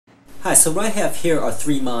Hi, so what I have here are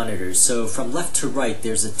three monitors. So from left to right,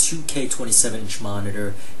 there's a 2K 27-inch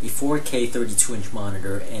monitor, a 4K 32-inch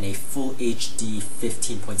monitor, and a full HD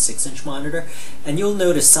 15.6-inch monitor. And you'll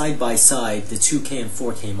notice side by side the 2K and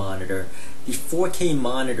 4K monitor. The 4K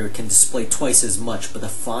monitor can display twice as much, but the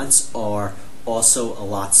fonts are also a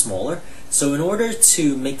lot smaller. So in order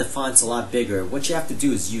to make the fonts a lot bigger, what you have to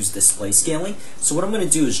do is use display scaling. So what I'm going to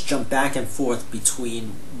do is jump back and forth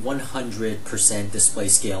between 100% display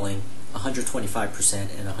scaling,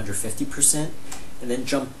 125% and 150%, and then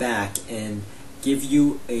jump back and give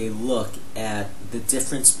you a look at the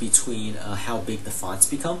difference between how big the fonts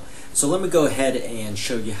become. So let me go ahead and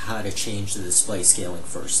show you how to change the display scaling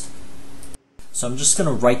first. So I'm just going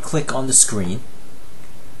to right click on the screen,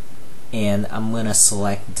 and I'm going to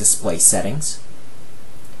select display settings,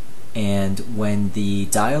 and when the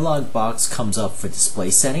dialog box comes up for display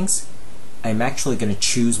settings, I'm actually going to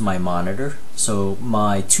choose my monitor. So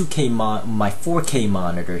my 4K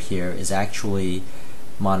monitor here is actually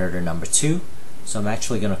monitor number 2. So I'm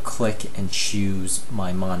actually going to click and choose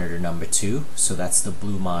my monitor number 2. So that's the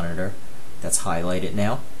blue monitor that's highlighted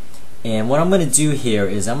now. And what I'm going to do here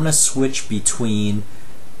is I'm going to switch between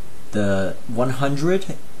the 100,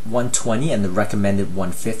 120 and the recommended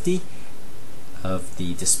 150 of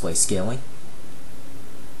the display scaling.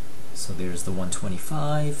 So there's the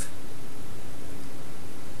 125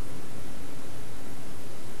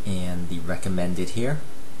 and the recommended here,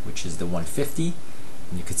 which is the 150,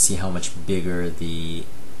 and you can see how much bigger the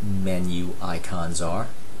menu icons are,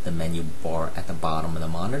 the menu bar at the bottom of the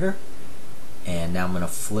monitor. And now I'm going to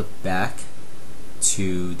flip back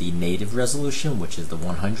to the native resolution, which is the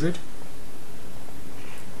 100,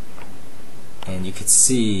 and you can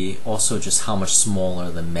see also just how much smaller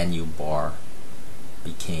the menu bar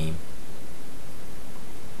became.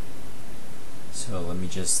 So let me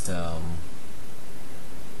just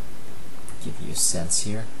give you a sense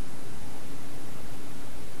here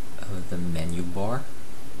of the menu bar,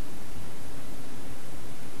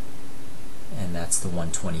 and that's the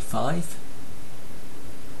 125.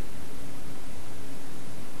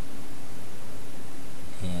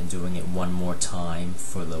 And doing it one more time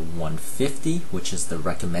for the 150, which is the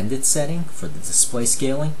recommended setting for the display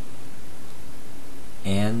scaling,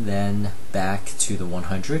 and then back to the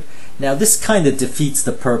 100. Now this kind of defeats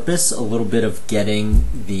the purpose a little bit of getting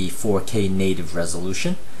the 4K native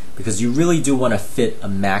resolution, because you really do want to fit a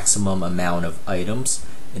maximum amount of items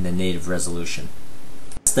in the native resolution.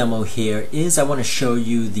 This demo here is I want to show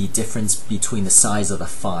you the difference between the size of the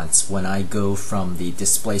fonts when I go from the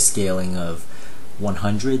display scaling of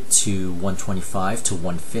 100 to 125 to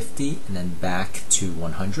 150 and then back to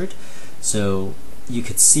 100. So you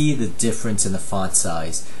could see the difference in the font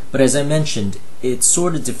size, but as I mentioned, it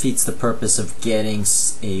sort of defeats the purpose of getting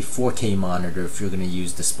a 4K monitor if you're going to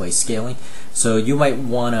use display scaling. So you might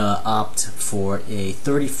want to opt for a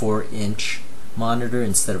 34-inch monitor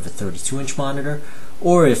instead of a 32-inch monitor,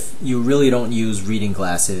 or if you really don't use reading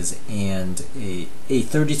glasses and a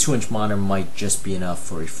 32-inch monitor might just be enough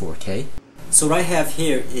for a 4K. So what I have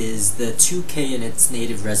here is the 2K in its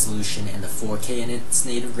native resolution and the 4K in its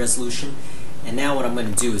native resolution. And now what I'm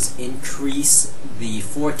going to do is increase the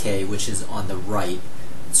 4K, which is on the right,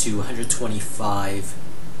 to 125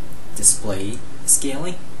 display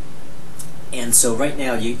scaling. And so right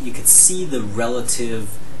now you can see the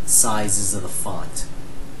relative sizes of the font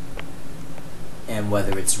and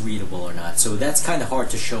whether it's readable or not. So that's kind of hard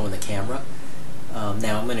to show in the camera.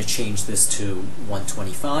 Now I'm going to change this to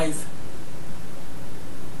 125.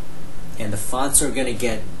 And the fonts are going to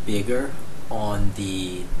get bigger on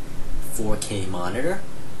the 4K monitor.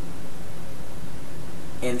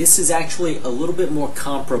 And this is actually a little bit more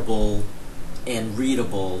comparable and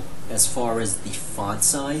readable as far as the font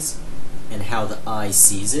size and how the eye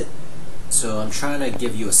sees it. So I'm trying to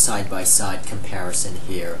give you a side-by-side comparison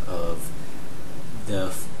here of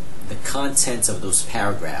the contents of those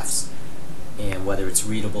paragraphs and whether it's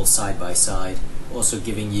readable side by side. Also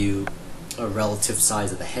giving you a relative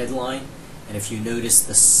size of the headline, and if you notice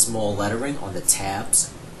the small lettering on the tabs,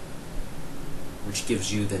 which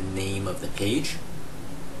gives you the name of the page.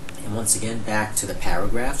 And once again, back to the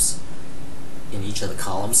paragraphs in each of the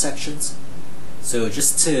column sections. So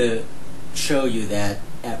just to show you that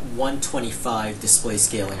at 125 display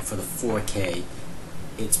scaling for the 4K,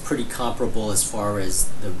 it's pretty comparable as far as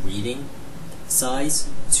the reading size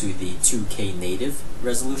to the 2K native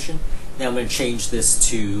resolution. Now I'm going to change this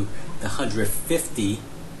to the 150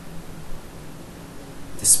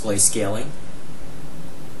 display scaling,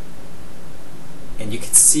 and you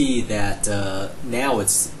can see that now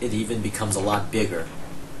it even becomes a lot bigger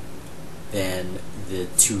than the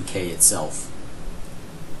 2K itself.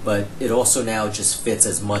 but it also now just fits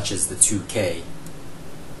as much as the 2K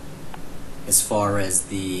as far as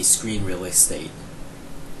the screen real estate.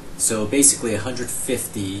 So basically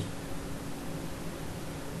 150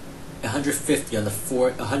 on the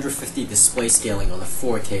 150 display scaling on the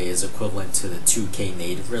 4K is equivalent to the 2K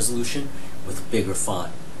native resolution with bigger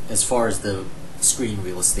font as far as the screen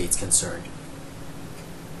real estate is concerned.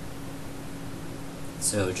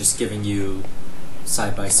 So just giving you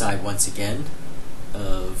side by side once again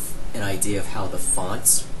of an idea of how the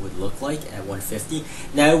fonts would look like at 150.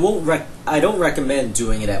 Now I don't recommend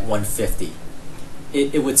doing it at 150.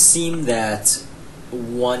 It would seem that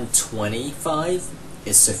 125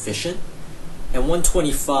 is sufficient, and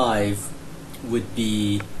 125 would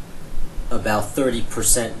be about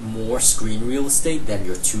 30% more screen real estate than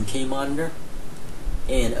your 2K monitor,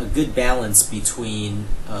 and a good balance between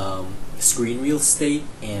screen real estate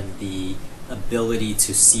and the ability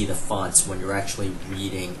to see the fonts when you're actually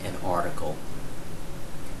reading an article.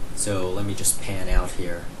 So let me just pan out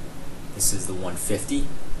here. This is the 150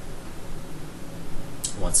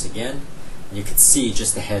 once again. You can see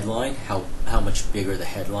just the headline, how much bigger the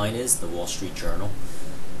headline is, the Wall Street Journal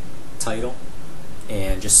title,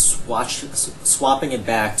 and just swapping it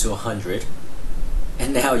back to 100,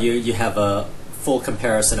 and now you have a full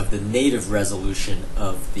comparison of the native resolution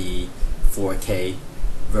of the 4K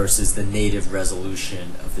versus the native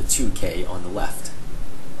resolution of the 2K on the left.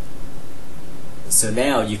 So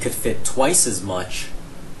now you could fit twice as much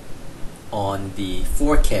on the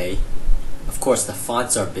 4K. Of course, the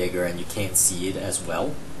fonts are bigger and you can't see it as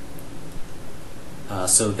well.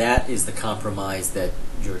 So that is the compromise that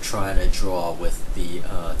you're trying to draw with the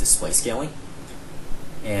display scaling.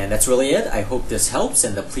 And that's really it. I hope this helps,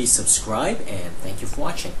 and please subscribe, and thank you for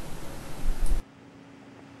watching.